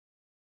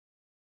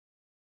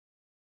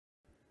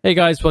Hey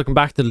guys, welcome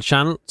back to the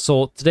channel.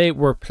 So today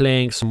we're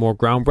playing some more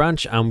Ground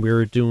Branch and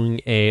we're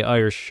doing a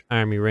Irish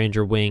Army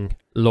Ranger Wing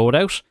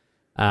loadout.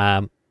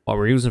 What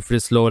we're using for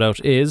this loadout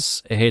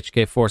is a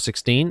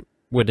HK416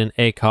 with an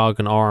ACOG,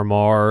 an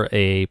RMR,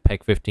 a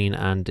PEG 15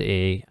 and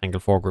a angle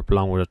foregrip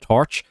along with a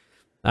torch.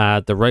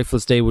 The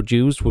rifles they would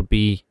use would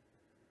be,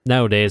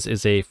 nowadays,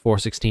 is a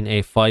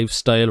 416A5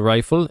 style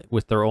rifle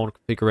with their own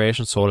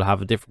configuration, so it'll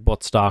have a different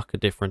buttstock, a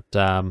different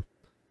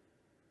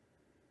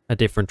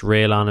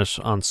rail on it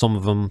on some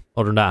of them.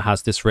 Other than that, it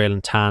has this rail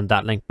and tan,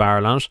 that length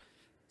barrel on it.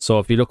 So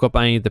if you look up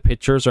any of the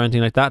pictures or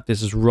anything like that,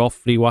 this is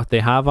roughly what they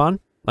have on.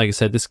 Like I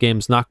said, this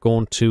game's not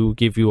going to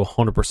give you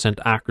 100%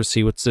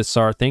 accuracy with this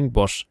sort of thing,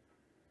 but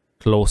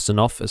close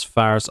enough as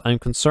far as I'm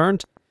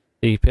concerned.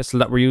 The pistol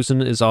that we're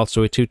using is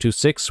also a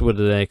 226 with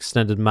an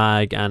extended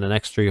mag and an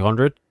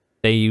X300.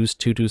 They use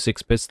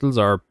 226 pistols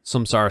or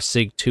some sort of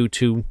SIG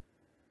 22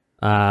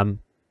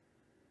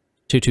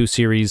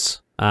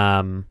 series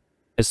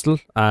pistol.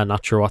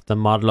 Not sure what the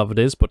model of it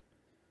is, but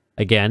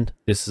again,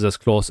 this is as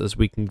close as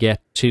we can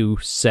get to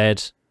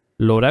said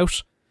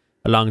loadout,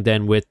 along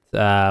then with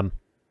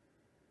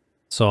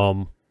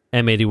some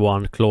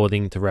M81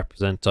 clothing to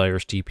represent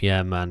Irish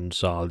DPM and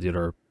all the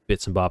other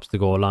bits and bobs to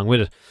go along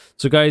with it.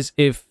 So guys,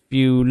 if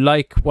you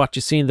like what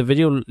you see in the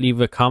video, leave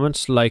a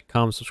comment, like,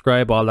 comment,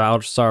 subscribe, all that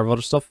other sort of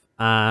other stuff,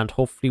 and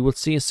hopefully we'll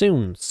see you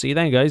soon. See you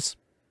then, guys.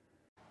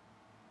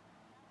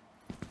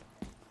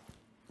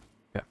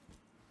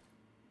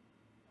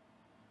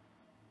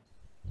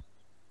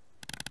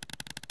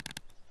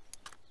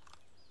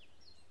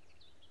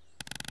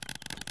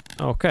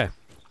 Okay,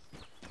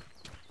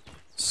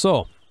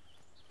 so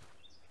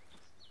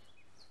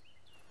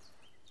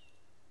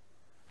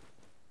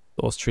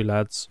those three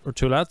lads, or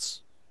two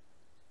lads,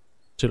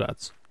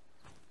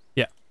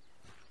 yeah,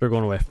 they're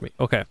going away from me.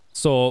 Okay,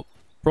 so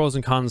pros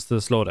and cons to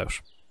this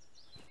loadout.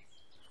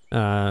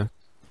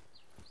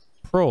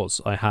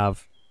 Pros, I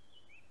have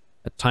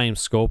a time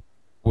scope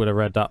with a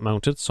red dot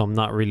mounted, so I'm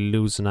not really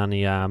losing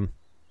any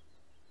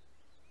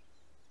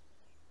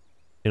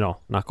you know,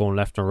 not going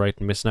left or right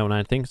and missing out on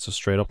anything. It's just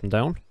straight up and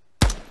down.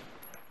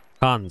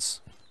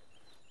 Cons.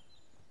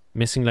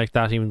 Missing like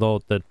that even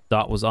though the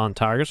dot was on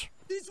target.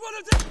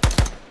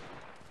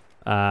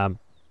 The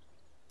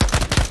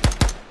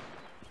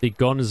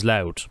gun is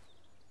loud.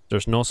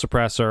 There's no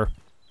suppressor.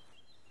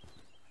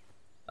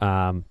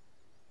 I'm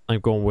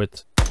going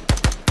with...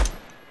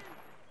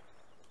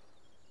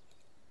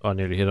 Oh, I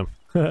nearly hit him.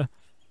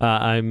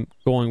 I'm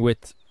going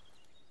with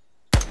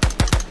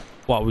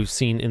what we've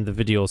seen in the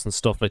videos and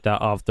stuff like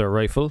that of their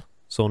rifle,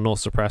 so no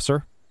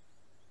suppressor.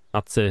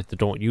 Not to say that they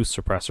don't use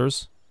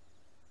suppressors,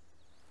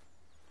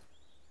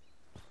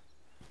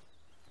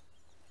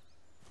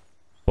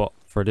 but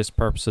for this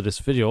purpose of this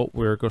video,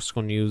 we're just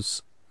going to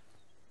use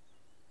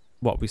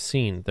what we've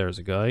seen. There's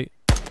a guy.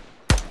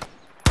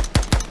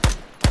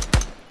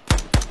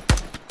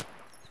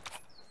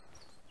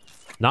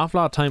 An awful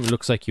lot of time it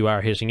looks like you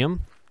are hitting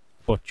him,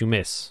 but you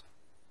miss.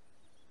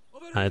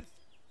 And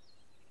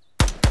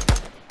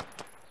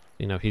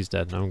you know, he's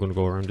dead. Now I'm going to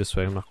go around this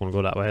way. I'm not going to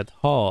go that way at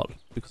all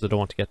because I don't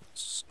want to get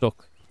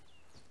stuck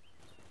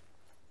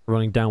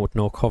running down with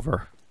no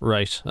cover.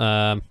 Right.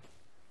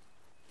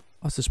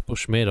 What's this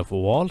bush made of? A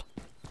wall?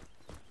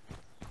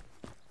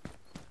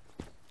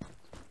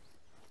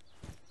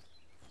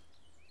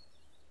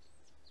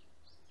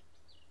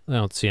 I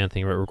don't see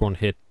anything. Right, we're going to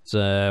hit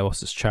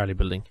what's this Charlie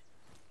building?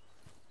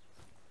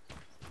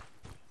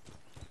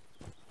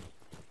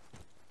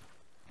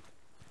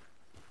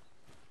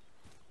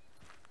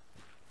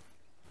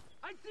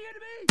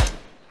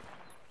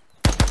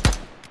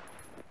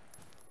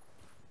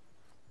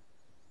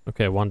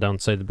 Okay, one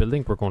downside the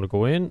building. We're going to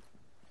go in.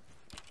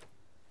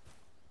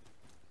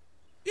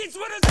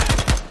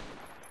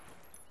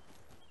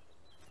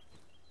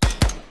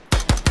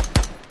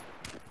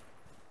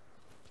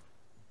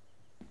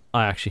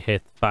 I actually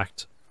hate the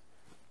fact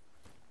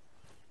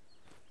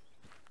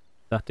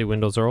that the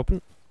windows are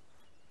open.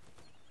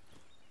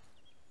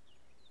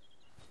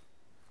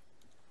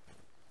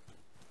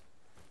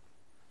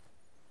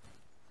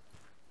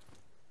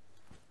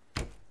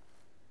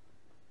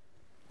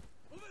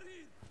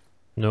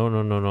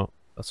 No.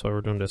 That's why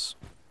we're doing this.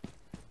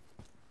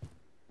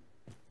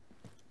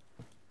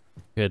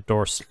 Okay,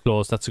 door's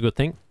closed. That's a good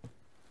thing.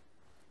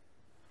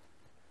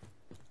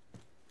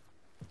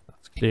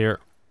 That's clear.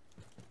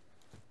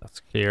 That's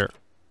clear.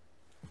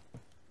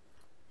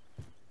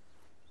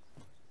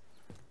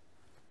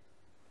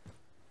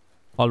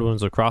 All the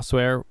windows across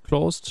were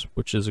closed,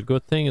 which is a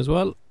good thing as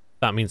well.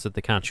 That means that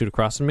they can't shoot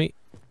across on me.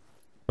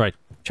 Right,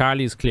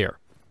 Charlie's clear.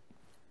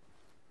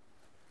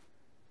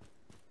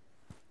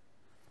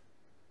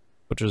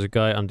 But there's a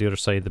guy on the other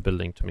side of the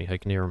building to me. I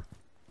can hear him.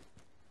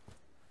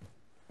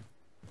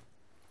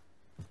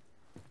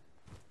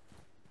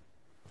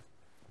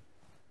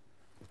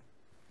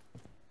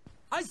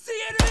 I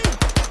see enemy!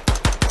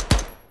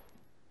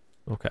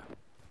 Okay.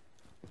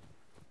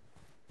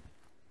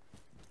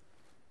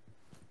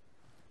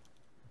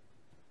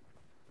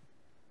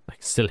 I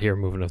can still hear him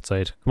moving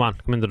outside. Come on,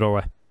 come in the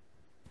doorway.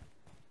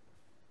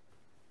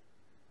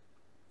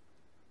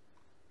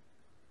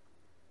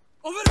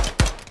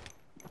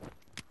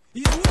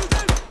 He's one of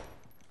them.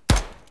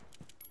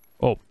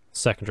 Oh,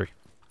 secondary.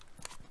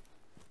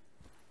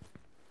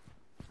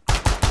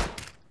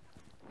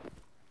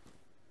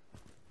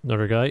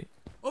 Another guy.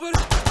 Over.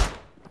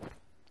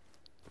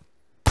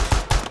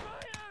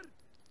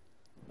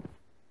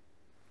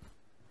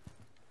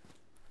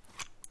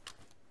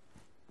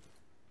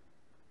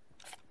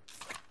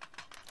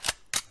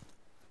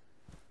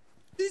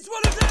 He's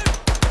one of them.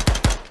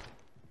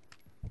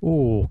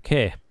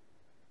 Okay.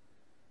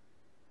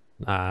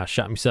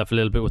 Shot myself a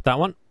little bit with that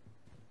one.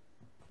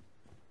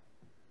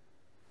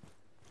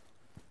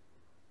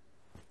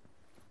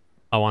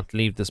 I want to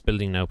leave this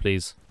building now,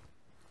 please.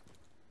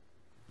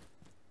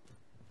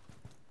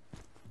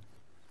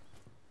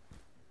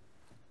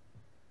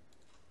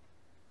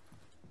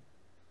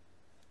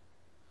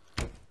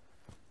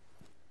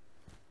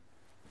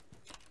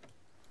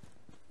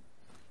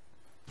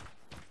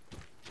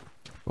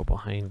 Go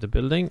behind the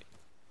building.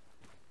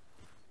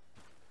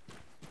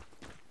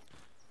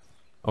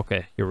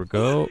 Okay, here we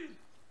go.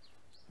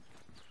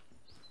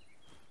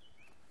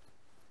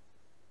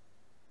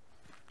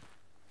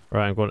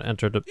 Right, I'm going to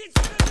enter the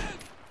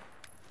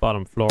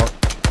bottom floor.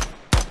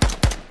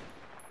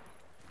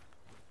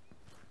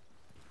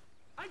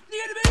 I'm the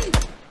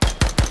enemy.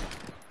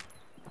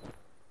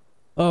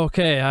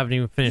 Okay, I haven't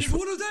even finished He's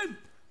one of them.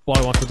 what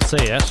I wanted to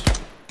say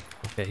yet.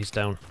 Okay, he's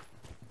down.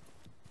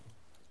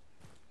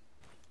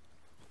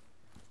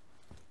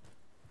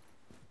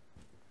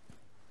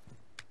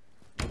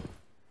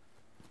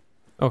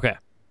 Okay.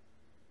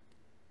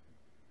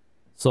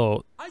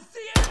 So, I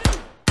see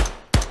enemy.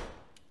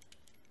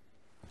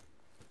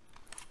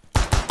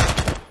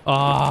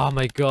 oh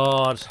my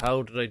god,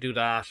 how did I do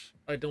that?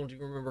 I don't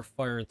even remember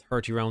firing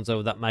 30 rounds out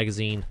of that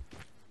magazine.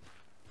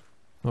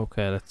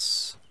 Okay,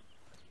 let's...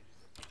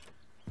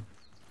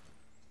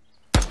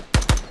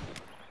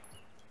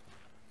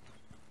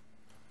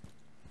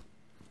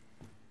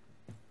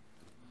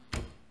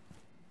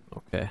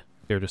 Okay,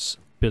 clear this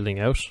building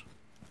out.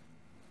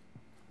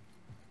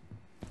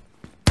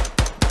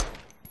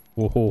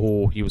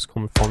 Whoa, he was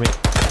coming for me.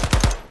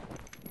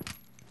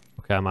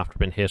 Okay, I'm after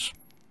being hit.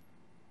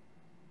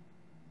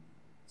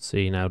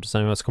 See now, does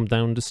anyone else come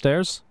down the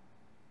stairs?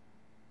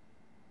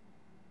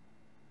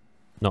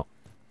 No.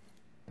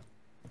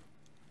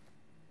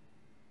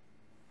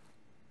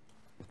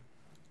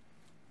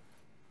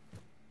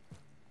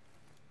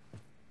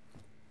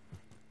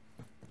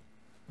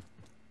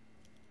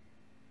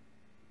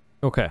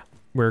 Okay,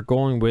 we're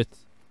going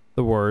with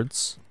the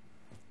words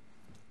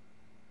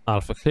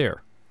Alpha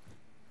Clear.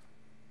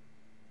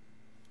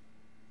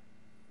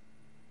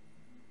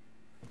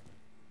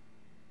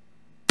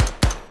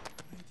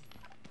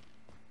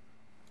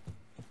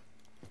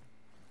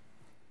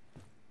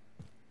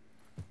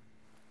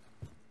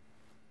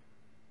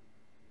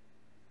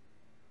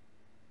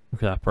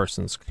 Okay, that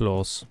person's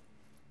close.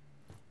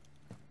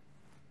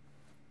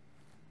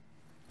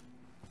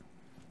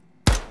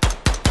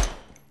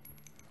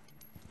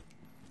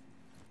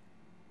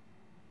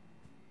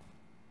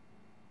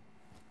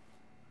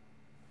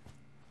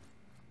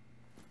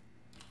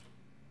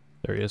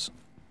 There he is.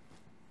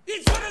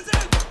 He's one of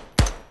them.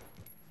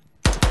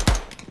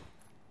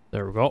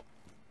 There we go.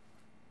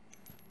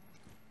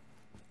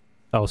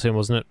 That was him,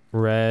 wasn't it?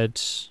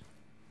 Red.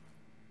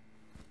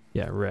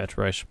 Yeah, red,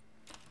 right.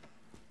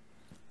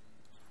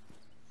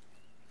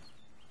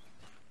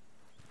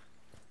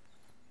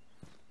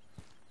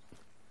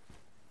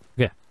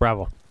 Okay,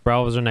 Bravo.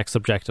 Bravo is our next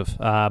objective.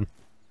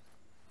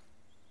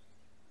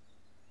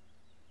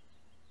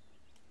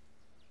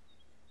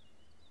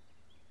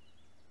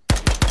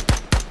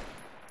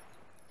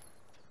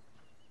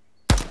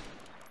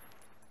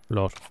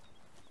 Reload.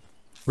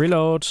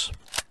 Reload.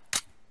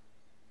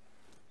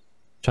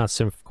 Chance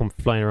of him come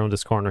flying around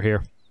this corner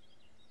here.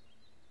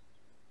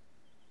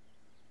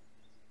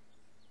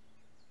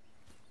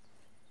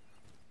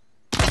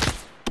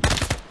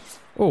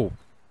 Oh.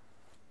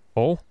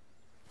 Oh.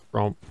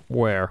 From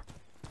where?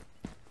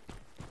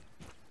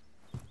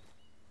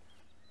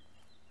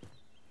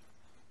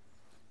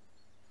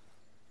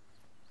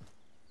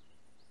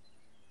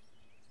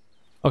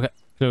 Okay,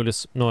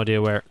 clueless. No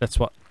idea where. Let's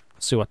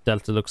see what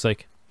Delta looks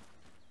like.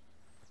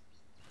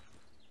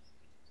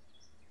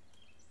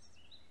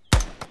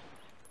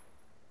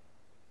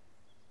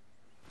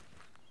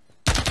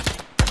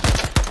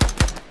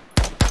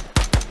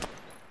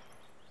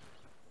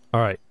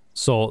 Alright,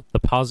 so the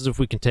positive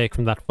we can take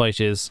from that fight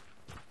is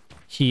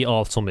he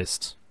also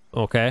missed.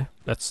 Okay,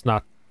 let's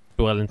not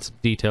dwell into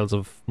details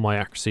of my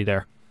accuracy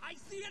there. I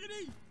see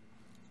enemy.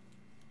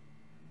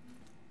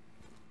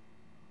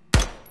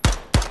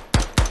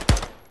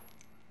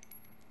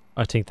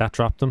 I think that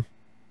dropped him.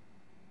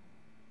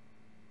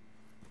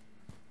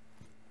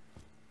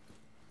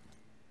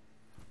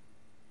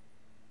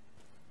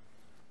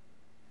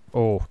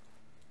 Oh.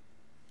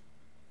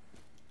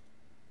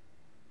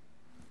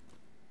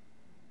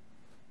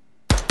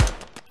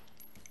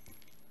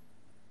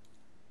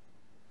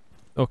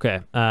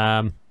 Okay,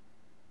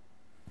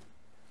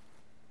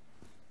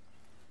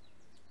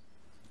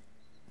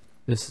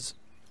 this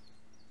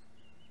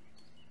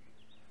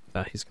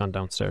He's gone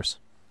downstairs.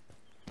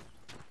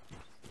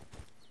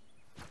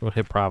 We'll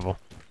hit Bravo.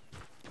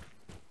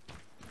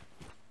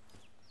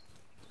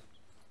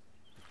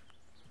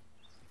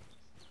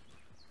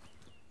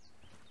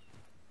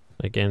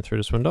 Again through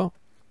this window.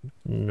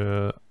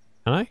 No,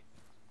 can I?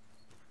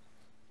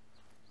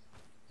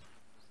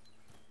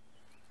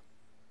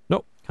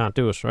 Nope, can't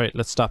do it. Right,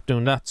 let's stop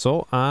doing that.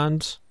 So,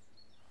 and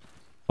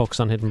focus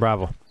on hitting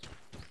Bravo.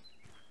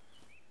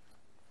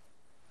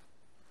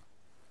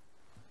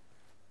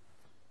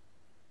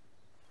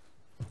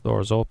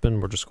 Door's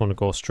open. We're just going to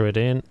go straight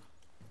in.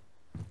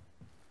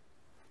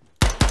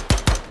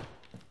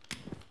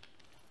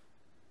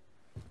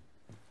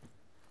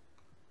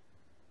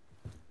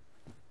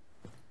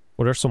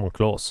 Oh, there's someone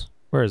close.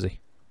 Where is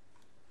he?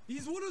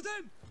 He's one of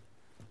them.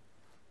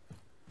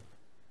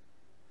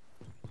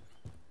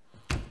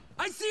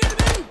 I see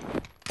enemy.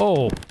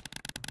 Oh!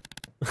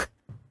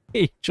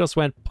 He just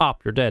went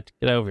pop. You're dead.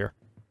 Get out of here.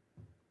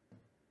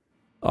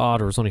 Oh,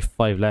 there was only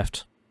 5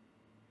 left.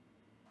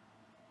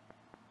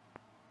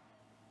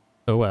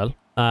 Oh well.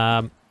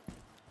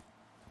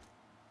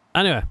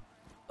 Anyway,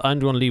 I'm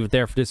going to leave it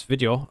there for this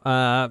video.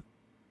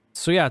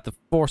 So yeah, the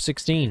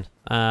 416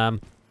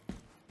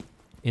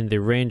 in the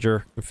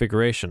Ranger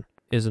configuration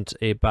isn't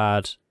a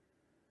bad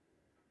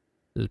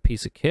little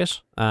piece of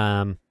kit.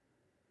 Would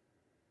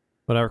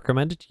I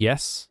recommend it?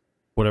 Yes.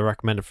 Would I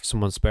recommend it for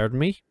someone spare than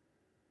me?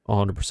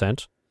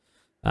 100%.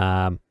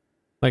 Like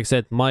I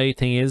said, my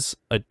thing is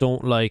I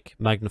don't like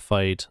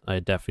magnified. I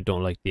definitely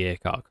don't like the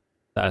ACOG.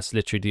 That's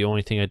literally the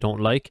only thing I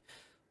don't like.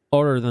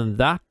 Other than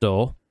that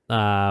though,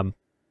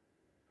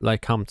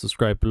 like, comment,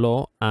 subscribe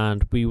below,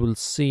 and we will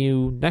see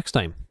you next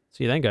time.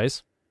 See you then,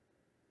 guys.